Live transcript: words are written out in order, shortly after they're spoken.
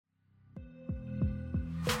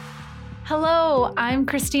Hello, I'm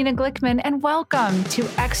Christina Glickman, and welcome to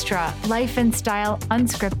Extra Life and Style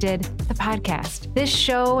Unscripted, the podcast. This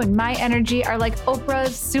show and my energy are like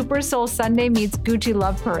Oprah's Super Soul Sunday meets Gucci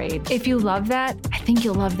Love Parade. If you love that, I think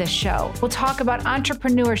you'll love this show. We'll talk about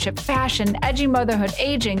entrepreneurship, fashion, edgy motherhood,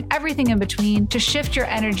 aging, everything in between to shift your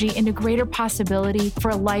energy into greater possibility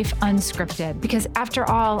for a life unscripted. Because after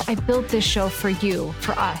all, I built this show for you,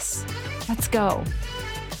 for us. Let's go.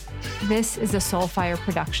 This is a Soulfire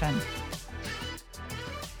production.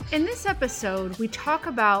 In this episode, we talk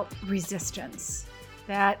about resistance.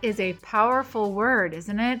 That is a powerful word,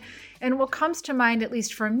 isn't it? And what comes to mind, at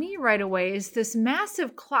least for me right away, is this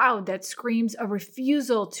massive cloud that screams a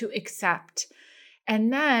refusal to accept.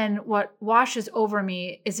 And then what washes over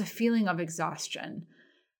me is a feeling of exhaustion.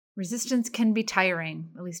 Resistance can be tiring,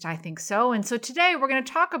 at least I think so. And so today we're going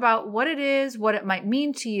to talk about what it is, what it might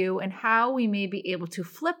mean to you, and how we may be able to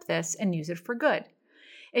flip this and use it for good.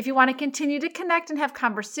 If you want to continue to connect and have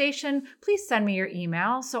conversation, please send me your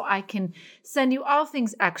email so I can send you all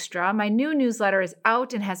things extra. My new newsletter is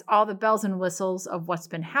out and has all the bells and whistles of what's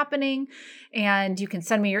been happening. And you can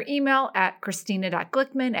send me your email at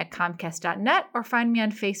christina.glickman@comcast.net or find me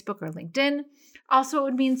on Facebook or LinkedIn. Also, it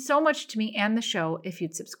would mean so much to me and the show if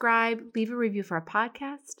you'd subscribe, leave a review for our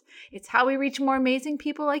podcast. It's how we reach more amazing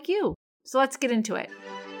people like you. So let's get into it.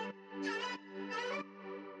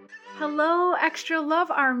 Hello, Extra Love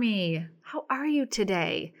Army. How are you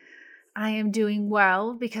today? I am doing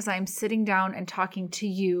well because I'm sitting down and talking to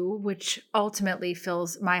you, which ultimately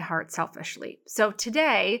fills my heart selfishly. So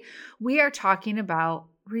today we are talking about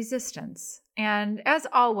resistance. And as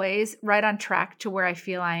always, right on track to where I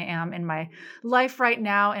feel I am in my life right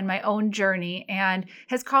now in my own journey, and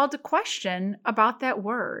has called to question about that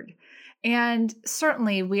word. And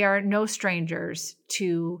certainly we are no strangers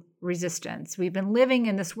to resistance. We've been living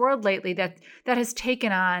in this world lately that has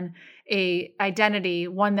taken on a identity,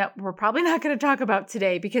 one that we're probably not going to talk about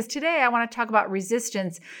today, because today I want to talk about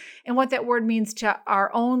resistance and what that word means to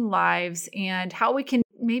our own lives and how we can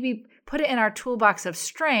maybe put it in our toolbox of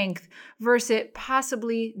strength versus it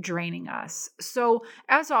possibly draining us. So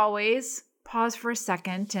as always, pause for a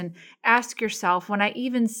second and ask yourself, when I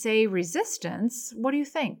even say resistance, what do you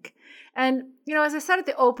think? And, as I said at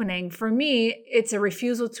the opening, for me, it's a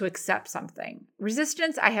refusal to accept something.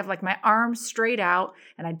 Resistance, I have like my arms straight out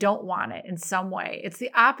and I don't want it in some way. It's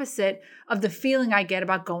the opposite of the feeling I get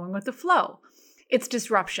about going with the flow. It's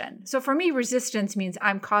disruption. So for me, resistance means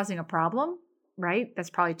I'm causing a problem, right? That's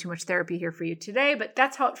probably too much therapy here for you today, but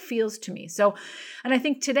that's how it feels to me. So, and I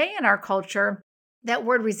think today in our culture, that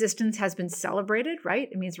word resistance has been celebrated, right?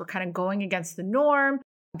 It means we're kind of going against the norm,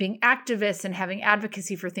 being activists and having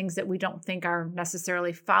advocacy for things that we don't think are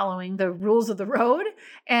necessarily following the rules of the road.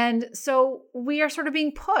 And so we are sort of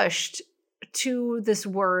being pushed to this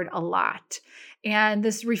word a lot and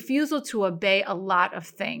this refusal to obey a lot of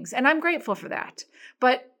things. And I'm grateful for that,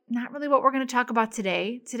 but not really what we're going to talk about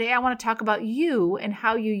today. Today, I want to talk about you and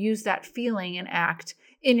how you use that feeling and act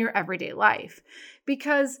in your everyday life,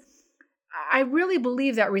 because I really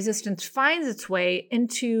believe that resistance finds its way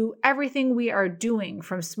into everything we are doing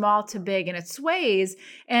from small to big, and it sways.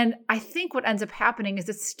 And I think what ends up happening is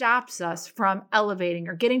it stops us from elevating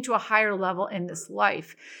or getting to a higher level in this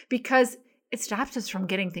life because it stops us from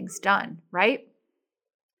getting things done, right?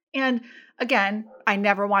 And again, I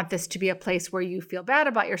never want this to be a place where you feel bad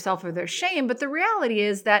about yourself or there's shame, but the reality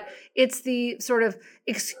is that it's the sort of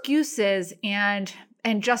excuses and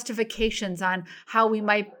justifications on how we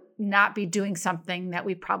might not be doing something that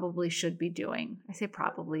we probably should be doing. I say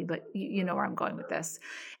probably, but you know where I'm going with this.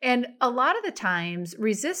 And a lot of the times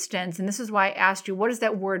resistance, and this is why I asked you, what does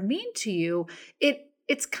that word mean to you?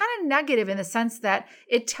 It's kind of negative in the sense that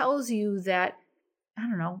it tells you that, I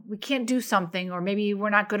don't know, we can't do something, or maybe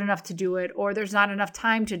we're not good enough to do it, or there's not enough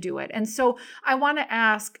time to do it. And so I want to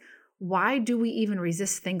ask, why do we even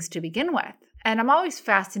resist things to begin with? And I'm always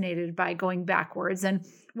fascinated by going backwards. And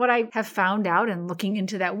what I have found out in looking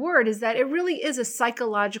into that word is that it really is a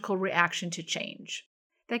psychological reaction to change.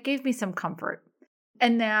 That gave me some comfort.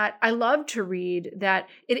 And that I love to read that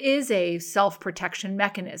it is a self-protection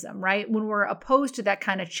mechanism, right? When we're opposed to that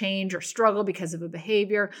kind of change or struggle because of a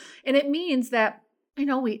behavior. And it means that,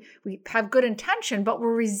 we have good intention, but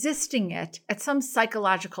we're resisting it at some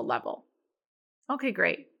psychological level. Okay,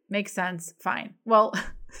 great. Makes sense. Fine. Well,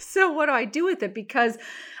 so what do I do with it? Because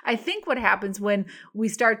I think what happens when we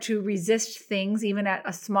start to resist things, even at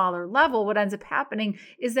a smaller level, what ends up happening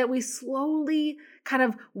is that we slowly kind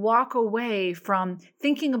of walk away from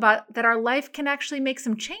thinking about that our life can actually make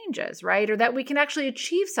some changes, right? Or that we can actually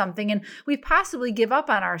achieve something. And we possibly give up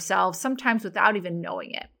on ourselves sometimes without even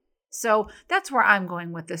knowing it. So that's where I'm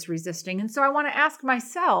going with this resisting. And so I want to ask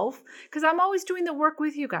myself, because I'm always doing the work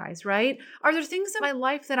with you guys, right? Are there things in my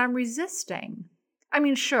life that I'm resisting? I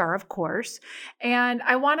mean, sure, of course. And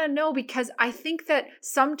I want to know because I think that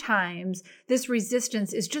sometimes this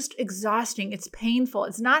resistance is just exhausting. It's painful.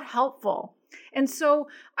 It's not helpful. And so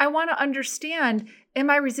I want to understand, am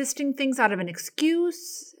I resisting things out of an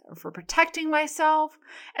excuse or for protecting myself?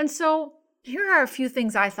 And so here are a few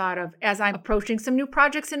things I thought of as I'm approaching some new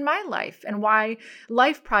projects in my life and why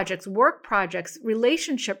life projects, work projects,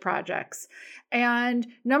 relationship projects. And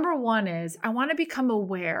number one is I want to become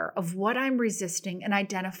aware of what I'm resisting and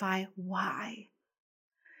identify why.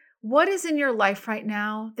 What is in your life right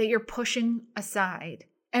now that you're pushing aside?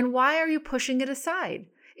 And why are you pushing it aside?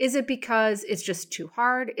 Is it because it's just too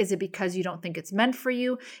hard? Is it because you don't think it's meant for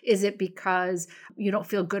you? Is it because you don't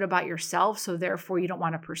feel good about yourself, so therefore you don't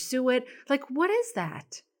want to pursue it? Like, what is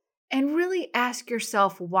that? And really ask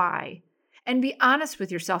yourself why. And be honest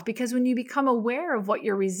with yourself, because when you become aware of what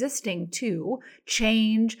you're resisting to,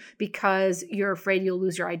 change because you're afraid you'll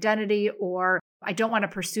lose your identity, or I don't want to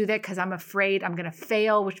pursue that because I'm afraid I'm going to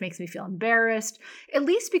fail, which makes me feel embarrassed, at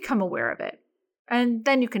least become aware of it. And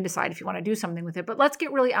then you can decide if you want to do something with it. But let's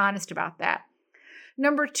get really honest about that.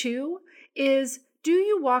 Number two is, do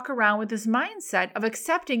you walk around with this mindset of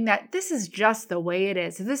accepting that this is just the way it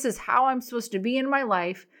is? This is how I'm supposed to be in my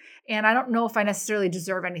life. And I don't know if I necessarily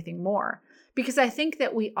deserve anything more. Because I think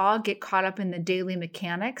that we all get caught up in the daily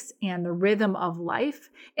mechanics and the rhythm of life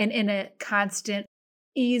and in a constant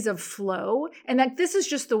ease of flow. And that this is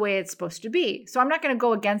just the way it's supposed to be. So I'm not going to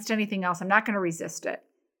go against anything else. I'm not going to resist it.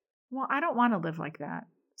 Well, I don't want to live like that.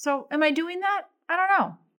 So am I doing that? I don't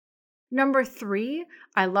know. Number three,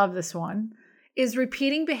 I love this one, is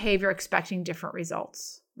repeating behavior expecting different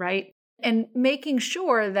results, right? And making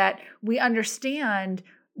sure that we understand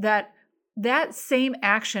that that same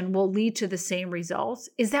action will lead to the same results.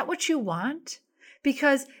 Is that what you want?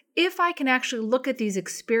 Because if I can actually look at these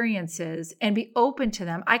experiences and be open to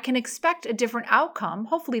them, I can expect a different outcome,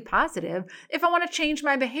 hopefully positive, if I want to change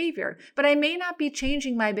my behavior. But I may not be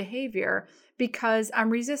changing my behavior because I'm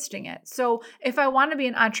resisting it. So if I want to be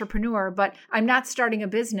an entrepreneur, but I'm not starting a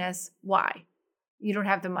business, why? You don't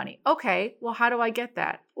have the money. Okay, well, how do I get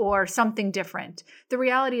that? Or something different. The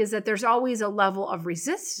reality is that there's always a level of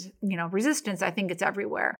resistance. I think it's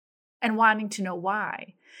everywhere. And wanting to know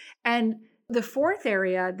why. And the fourth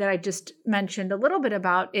area that I just mentioned a little bit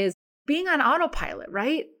about is being on autopilot,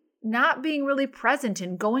 right? Not being really present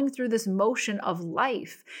and going through this motion of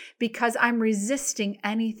life because I'm resisting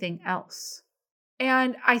anything else.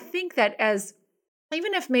 And I think that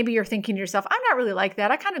even if maybe you're thinking to yourself, I'm not really like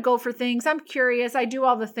that. I kind of go for things. I'm curious. I do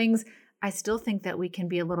all the things. I still think that we can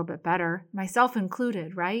be a little bit better, myself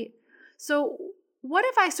included, right? So what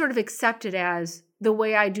if I sort of accept it as the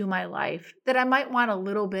way I do my life, that I might want a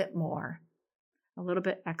little bit more? A little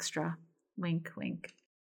bit extra. Wink, wink.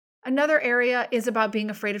 Another area is about being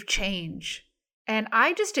afraid of change. And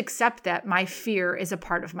I just accept that my fear is a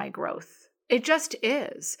part of my growth. It just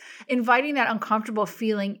is. Inviting that uncomfortable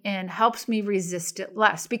feeling in helps me resist it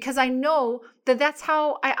less because I know that that's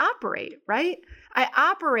how I operate, right? I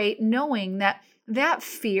operate knowing that that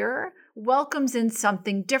fear welcomes in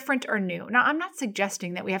something different or new. Now, I'm not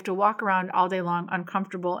suggesting that we have to walk around all day long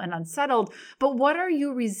uncomfortable and unsettled, but what are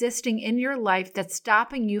you resisting in your life that's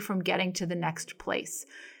stopping you from getting to the next place?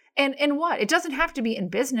 And in what? It doesn't have to be in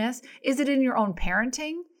business. Is it in your own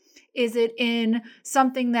parenting? Is it in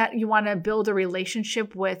something that you want to build a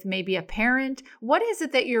relationship with, maybe a parent? What is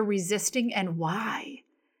it that you're resisting and why?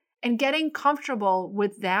 And getting comfortable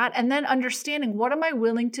with that and then understanding what am I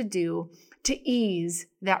willing to do to ease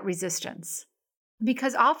that resistance.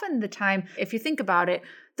 Because often the time, if you think about it,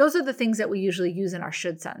 those are the things that we usually use in our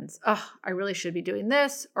should sentence. Oh, I really should be doing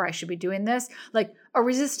this, or I should be doing this. Like a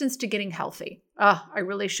resistance to getting healthy. Oh, I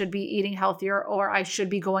really should be eating healthier, or I should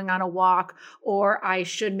be going on a walk, or I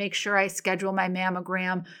should make sure I schedule my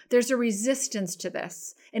mammogram. There's a resistance to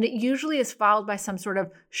this. And it usually is followed by some sort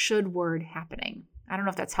of should word happening. I don't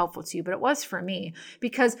know if that's helpful to you, but it was for me.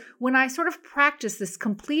 Because when I sort of practice this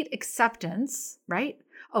complete acceptance, right,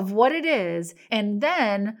 of what it is, and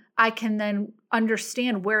then I can then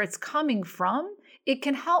understand where it's coming from, it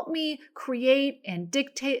can help me create and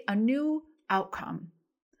dictate a new outcome.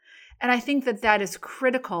 And I think that that is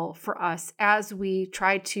critical for us as we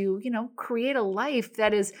try to, create a life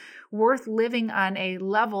that is worth living on a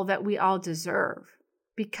level that we all deserve.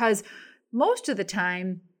 Because most of the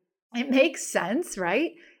time, it makes sense,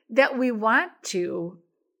 right, that we want to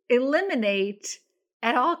eliminate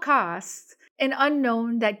at all costs an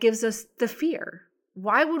unknown that gives us the fear.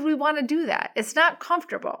 Why would we want to do that? It's not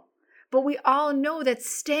comfortable. But we all know that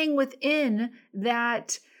staying within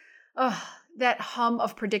that hum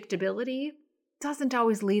of predictability doesn't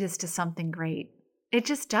always lead us to something great. It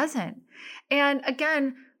just doesn't. And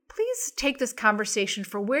again, please take this conversation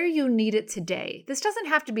for where you need it today. This doesn't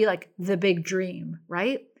have to be like the big dream,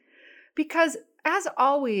 right? Because as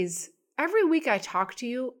always, every week I talk to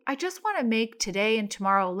you, I just want to make today and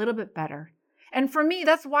tomorrow a little bit better. And for me,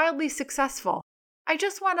 that's wildly successful. I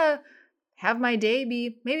just want to have my day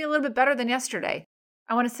be maybe a little bit better than yesterday.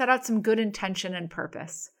 I want to set out some good intention and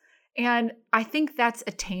purpose. And I think that's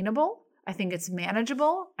attainable. I think it's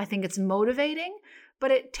manageable. I think it's motivating,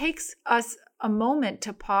 but it takes us a moment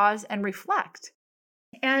to pause and reflect.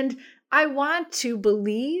 And I want to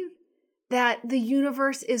believe that the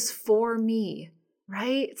universe is for me,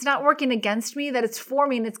 right? It's not working against me, that it's for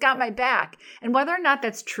me and it's got my back. And whether or not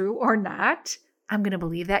that's true or not, I'm going to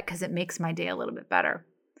believe that because it makes my day a little bit better.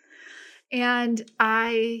 And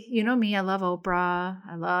you know me, I love Oprah.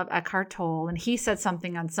 I love Eckhart Tolle. And he said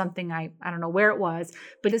something on something, I don't know where it was,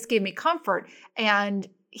 but this gave me comfort. And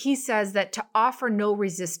he says that to offer no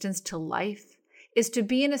resistance to life is to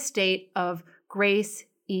be in a state of grace,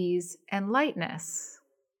 ease, and lightness,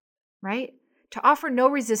 right? To offer no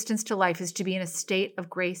resistance to life is to be in a state of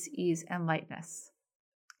grace, ease, and lightness.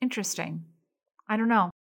 Interesting. I don't know.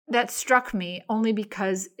 That struck me only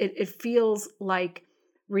because it feels like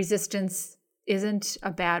resistance isn't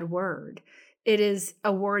a bad word. It is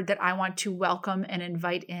a word that I want to welcome and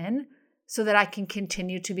invite in so that I can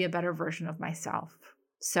continue to be a better version of myself.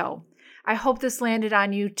 So I hope this landed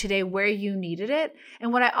on you today where you needed it.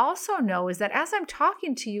 And what I also know is that as I'm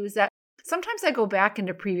talking to you is that sometimes I go back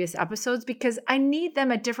into previous episodes because I need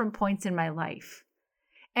them at different points in my life.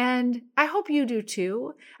 And I hope you do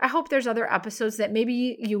too. I hope there's other episodes that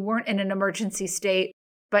maybe you weren't in an emergency state,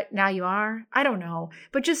 but now you are. I don't know.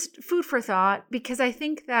 But just food for thought, because I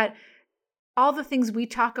think that all the things we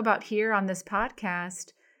talk about here on this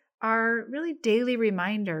podcast are really daily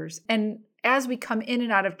reminders. And as we come in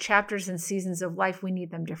and out of chapters and seasons of life, we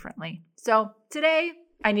need them differently. So today,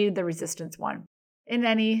 I needed the resistance one. In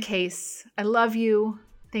any case, I love you.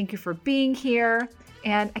 Thank you for being here.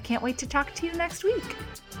 And I can't wait to talk to you next week.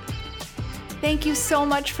 Thank you so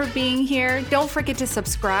much for being here. Don't forget to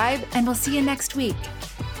subscribe, and we'll see you next week.